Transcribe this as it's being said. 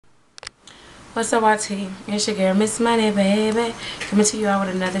What's up, YT? It's your girl, Miss Money, baby. Coming to you all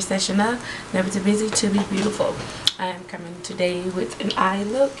with another session of Never Too Busy to Be Beautiful. I am coming today with an eye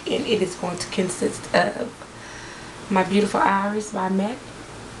look, and it is going to consist of my Beautiful Iris by MAC,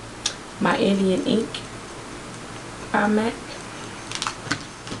 my Indian Ink by MAC,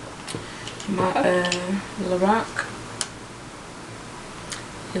 my Lorac,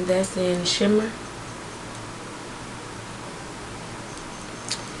 and that's in Shimmer.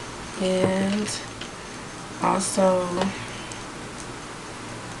 And also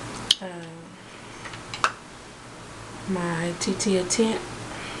my TT Tint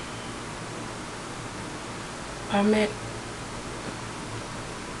by MAC.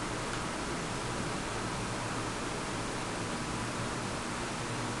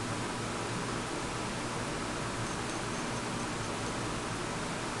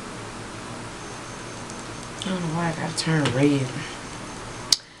 I don't know why I gotta turn red.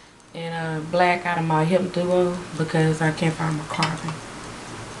 And black out of my Hip Duo because I can't find my carbon.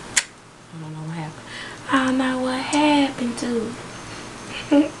 I don't know what happened. I don't know what happened to.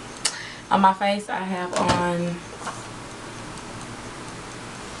 On my face I have on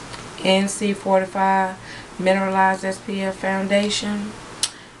NC45 Mineralized SPF Foundation.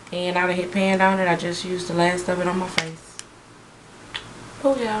 And I done hit pan on it. I just used the last of it on my face.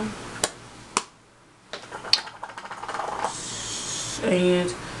 Oh yeah.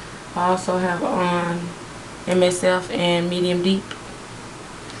 And I also have on MSF and Medium Deep.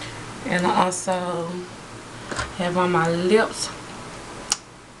 And I also have on my lips.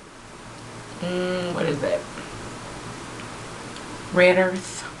 What is that? Red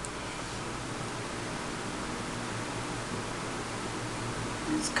Earth.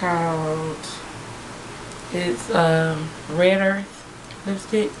 It's Red Earth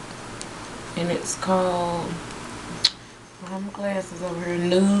lipstick. And it's called, I have my glasses over here,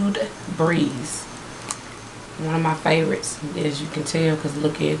 Nude Breeze. One of my favorites, as you can tell, because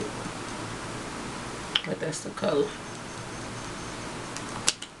look at it. But that's the color.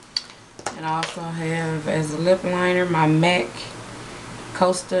 And I also have as a lip liner my MAC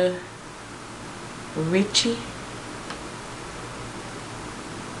Costa Richie.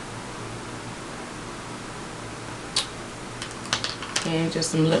 And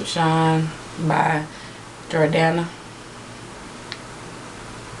just some lip shine by Jordana.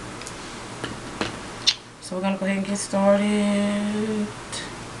 So we're going to go ahead and get started.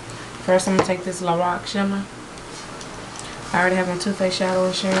 First I'm going to take this Lorac shimmer. I already have my Too Faced Shadow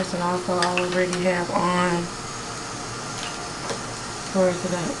Insurance, and also I already have on, where is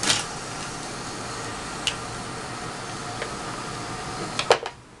it at?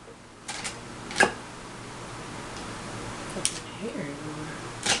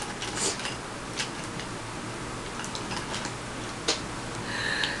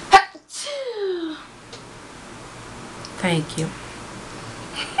 Thank you.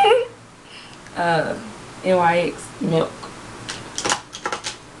 NYX Milk.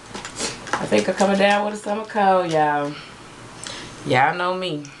 I think I'm coming down with a summer cold, y'all. Y'all know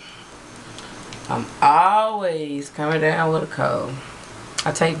me. I'm always coming down with a cold.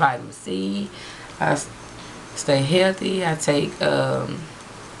 I take vitamin C. I stay healthy. I take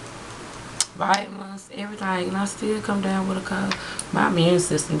vitamins, everything, and I still come down with a cold. My immune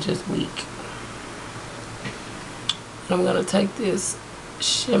system just weak. I'm gonna take this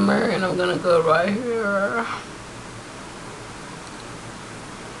shimmer and I'm gonna go right here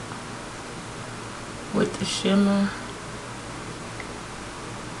with the shimmer.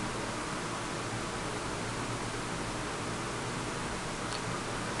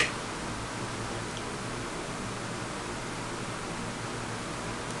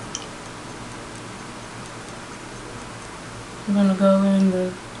 I'm gonna go in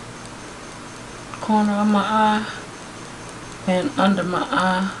the corner of my eye and under my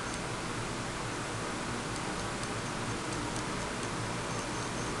eye.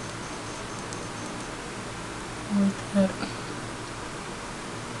 With that.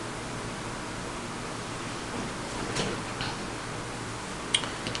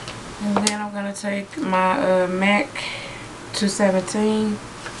 And then I'm gonna take my MAC 217.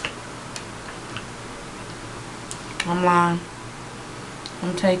 I'm lying.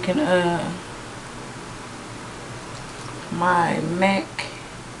 I'm taking my MAC.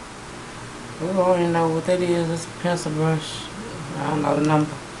 We don't even know what that is. It's a pencil brush. I don't know the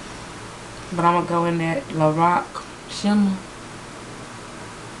number. But I'm going to go in that Lorac shimmer.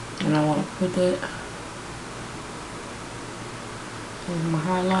 And I want to put that as my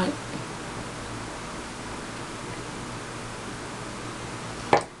highlight.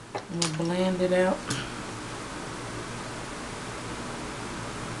 I'm going to blend it out.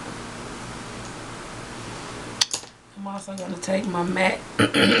 I'm also going to take my MAC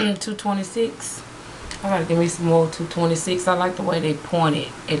 226. I gotta give me some more 226. I like the way they point it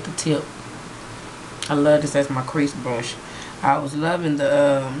at the tip. I love this as my crease brush. I was loving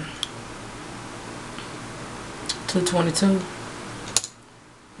the 222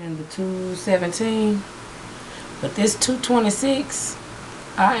 and the 217, but this 226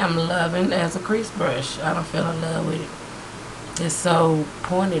 I am loving as a crease brush. I don't feel in love with it. It's so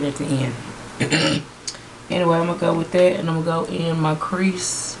pointed at the end. Anyway, I'm gonna go with that, and I'm gonna go in my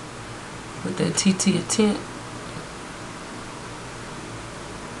crease with that TT tint.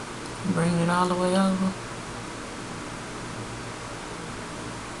 Bring it all the way over.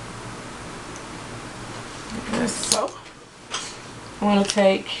 Like so. I'm gonna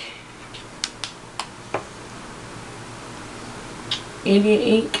take Indian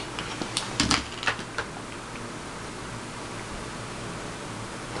ink.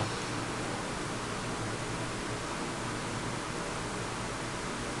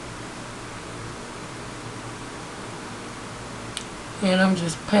 And I'm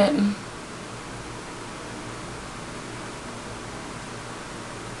just patting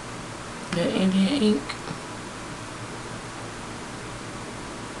the Indian ink.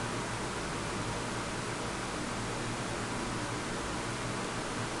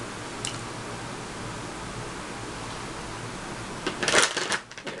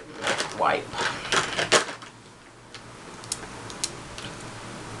 Wipe.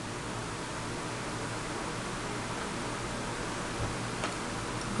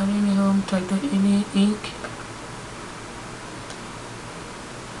 But anyhow, I'm gonna take the Indian ink.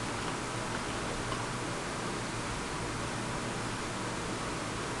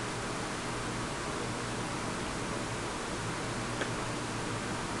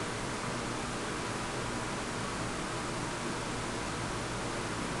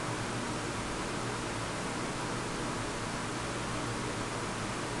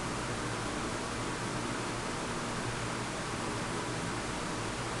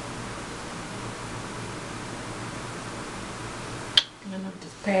 And I'm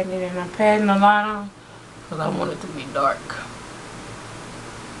just patting it, and I'm patting a lot on because I want it to be dark.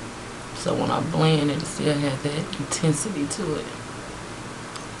 So when I blend, it still has that intensity to it.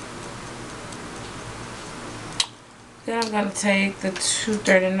 Then I'm going to take the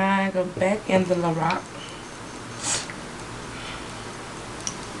 239, go back in the Lorac.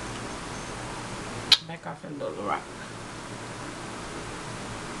 Back off in the Lorac.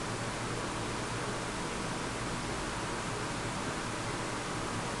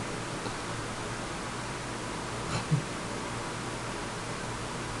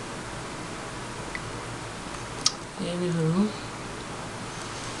 Anywho,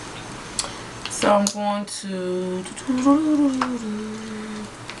 so I'm going to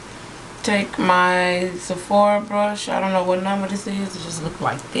take my Sephora brush. I don't know what number this is. It just looks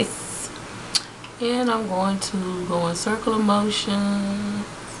like this. And I'm going to go in circular motion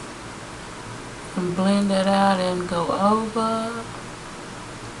and blend that out and go over.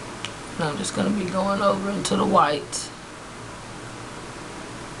 And I'm just going to be going over into the white.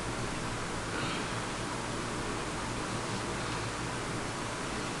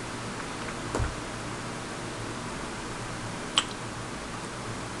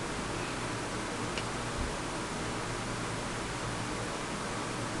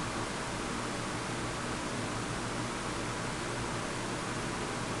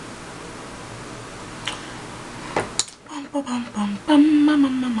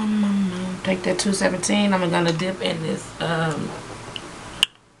 Take that 217. I'm gonna dip in this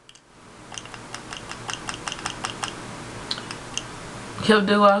Kill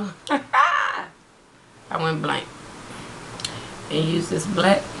Duo. I went blank. And use this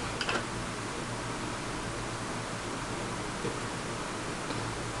black.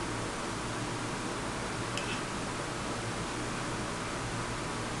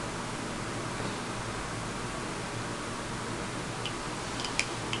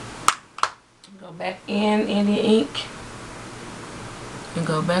 Go back in the ink and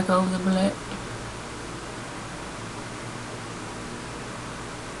go back over the black.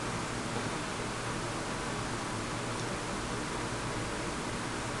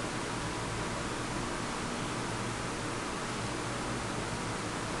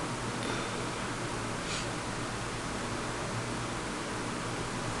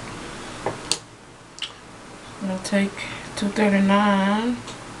 I'm gonna take 239.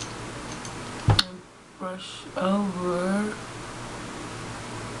 Brush over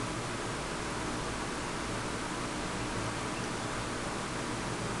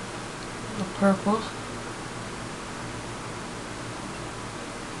the purple.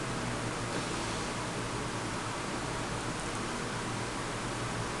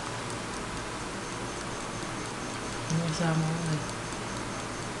 time on.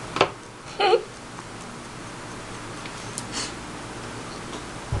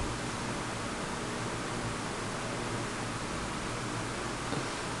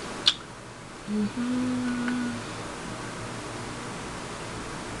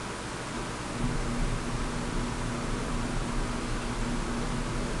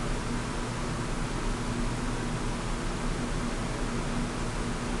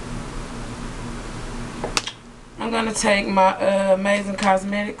 I'm going to take my Amazing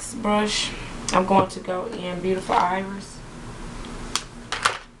Cosmetics brush. I'm going to go in Beautiful Iris.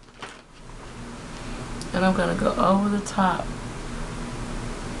 And I'm going to go over the top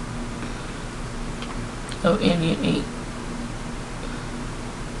of Indian ink.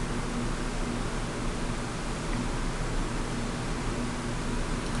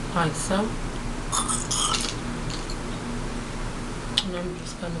 Like so. And I'm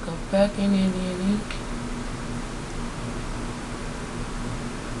just going to go back in Indian ink.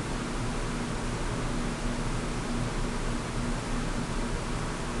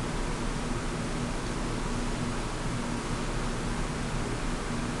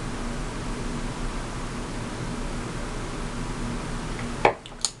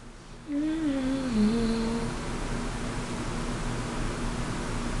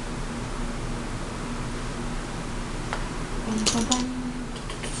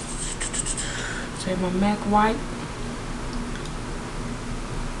 Take my MAC white.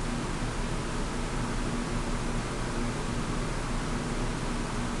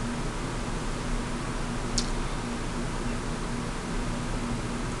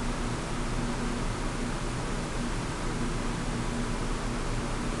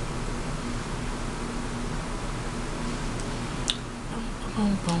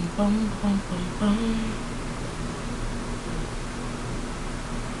 Boom, boom, boom, boom, boom, boom.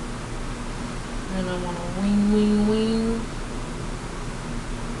 And I want to wing, wing, wing.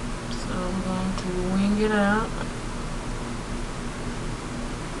 So I'm going to wing it out.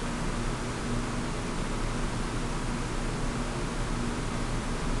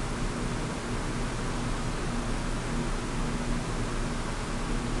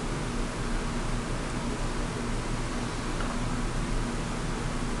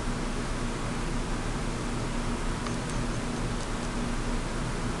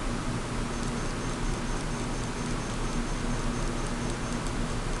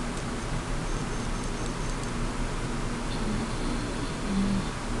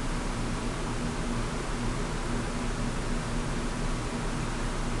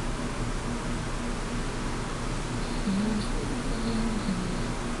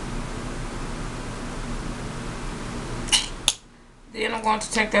 Then I'm going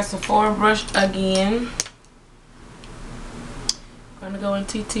to take that Sephora brush again. I'm going to go in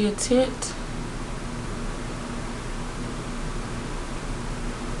TT Tint.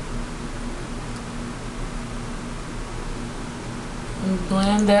 And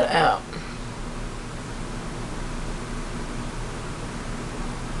blend that out.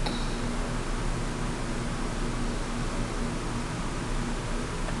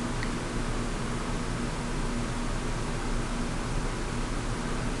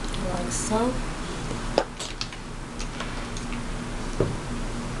 Like so.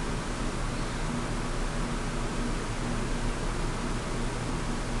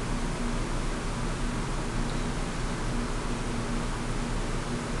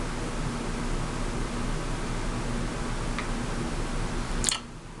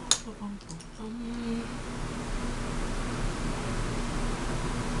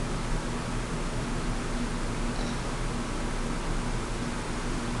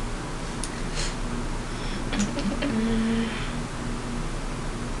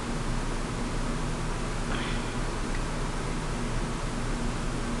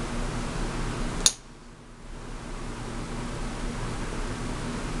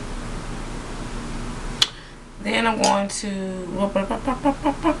 Then I'm going to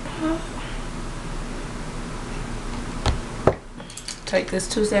take this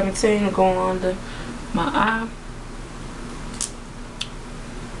 217 and go under my eye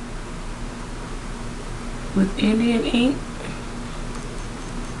with Indian ink.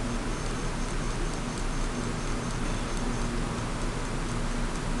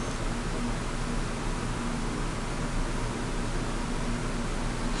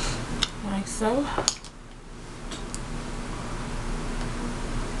 Like so.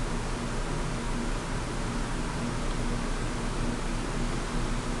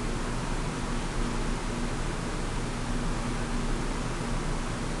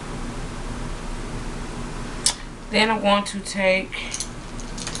 Then I'm going to take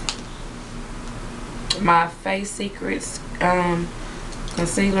my Face Secrets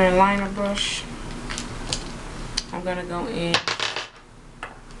concealer and liner brush. I'm gonna go in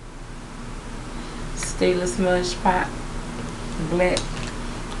Stila Smudge Pot black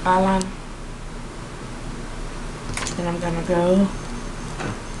eyeliner. Then I'm gonna go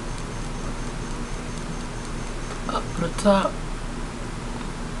up the top.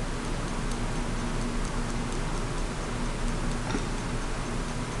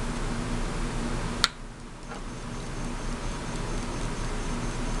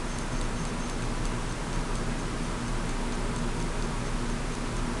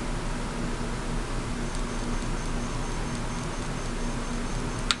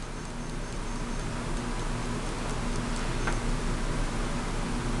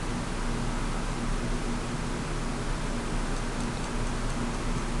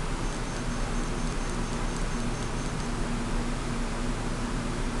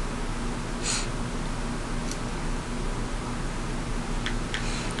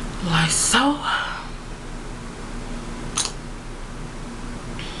 Like so.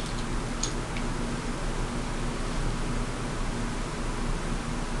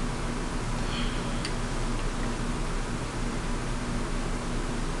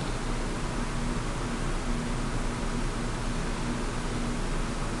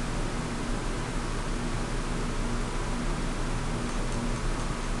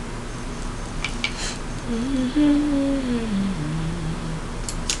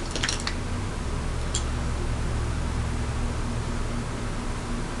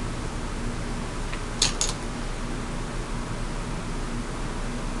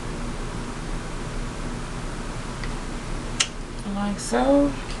 Like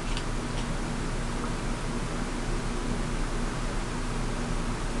so.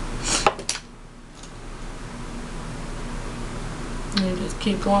 And just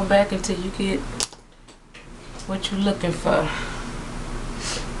keep going back until you get what you're looking for.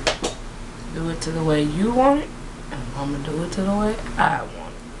 Do it to the way you want it, and I'm gonna do it to the way I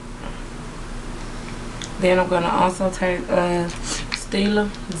want it. Then I'm gonna also take Stila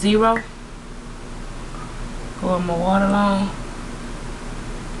Zero, go on my waterline.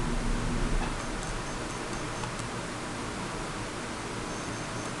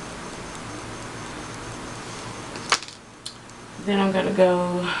 Then I'm gonna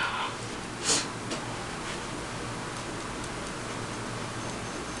go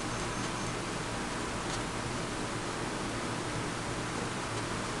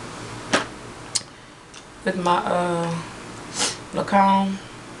with my Lancome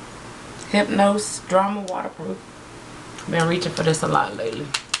Hypnose Drama Waterproof. Been reaching for this a lot lately.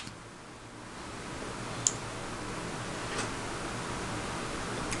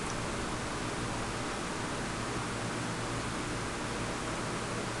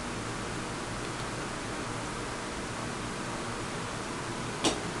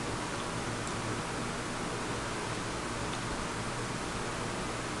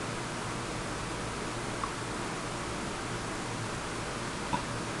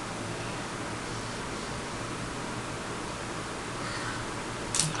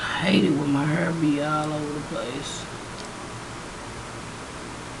 I hate it when my hair be all over the place.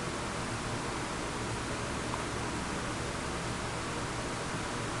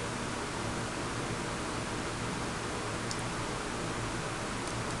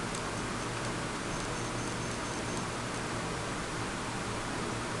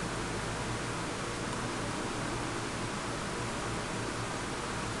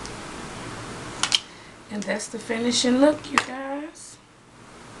 And that's the finishing look, you guys.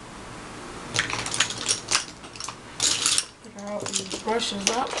 Put all these brushes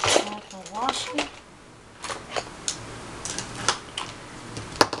up after washing.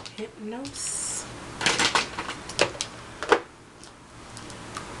 Hypnose.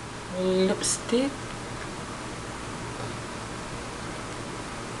 Lipstick.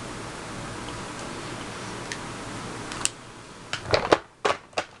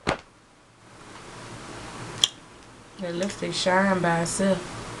 The lipstick shine by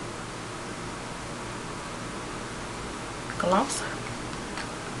itself. Gloss.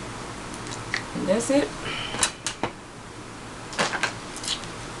 And that's it.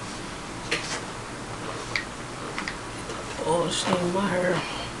 Oh, steam my hair.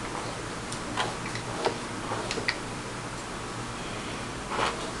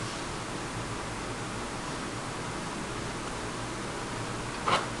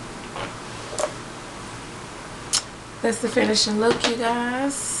 That's the finishing look, you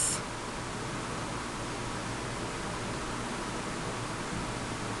guys.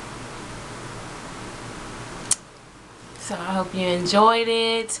 So I hope you enjoyed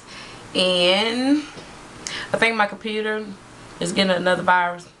it, and I think my computer is getting another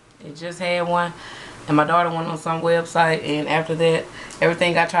virus. It just had one, and my daughter went on some website, and after that,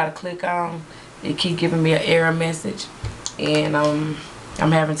 everything I try to click on, it keep giving me an error message, and I'm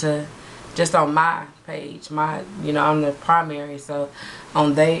having to, just on my page, I'm the primary, so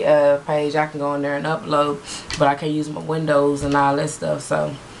on their page I can go in there and upload, but I can't use my windows and all that stuff,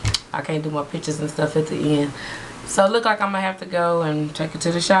 so I can't do my pictures and stuff at the end. So it look like I'm gonna have to go and take it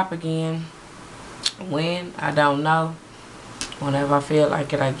to the shop again. When, I don't know. Whenever I feel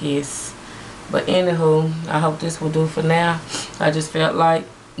like it, I guess. But anywho, I hope this will do for now. I just felt like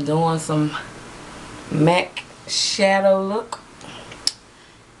doing some MAC shadow look.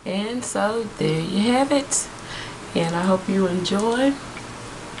 And so there you have it. And I hope you enjoy.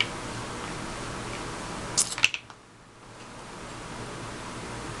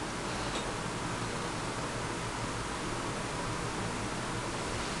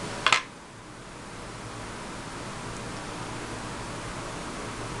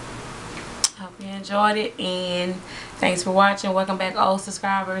 Hope you enjoyed it, and thanks for watching. Welcome back, old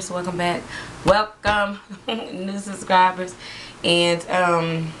subscribers. Welcome back. Welcome, new subscribers. And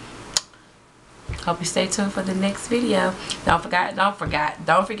hope you stay tuned for the next video. Don't forget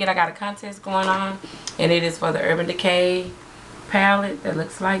I got a contest going on, and it is for the Urban Decay palette that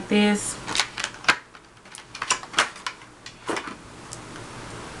looks like this.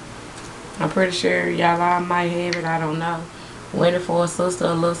 I'm pretty sure y'all might have it, I don't know. Win it for a sister,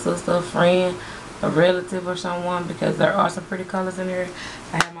 a little sister, a friend, a relative, or someone, because there are some pretty colors in here.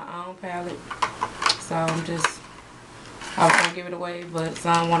 I have my own palette, so I was gonna give it away, but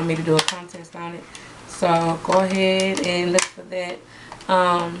someone wanted me to do a contest on it, so go ahead and look for that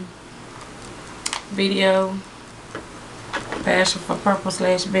video, Passion for Purple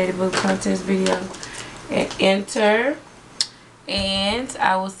 / Betty Boo contest video, and enter. And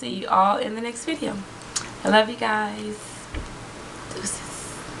I will see you all in the next video. I love you guys. Deuces.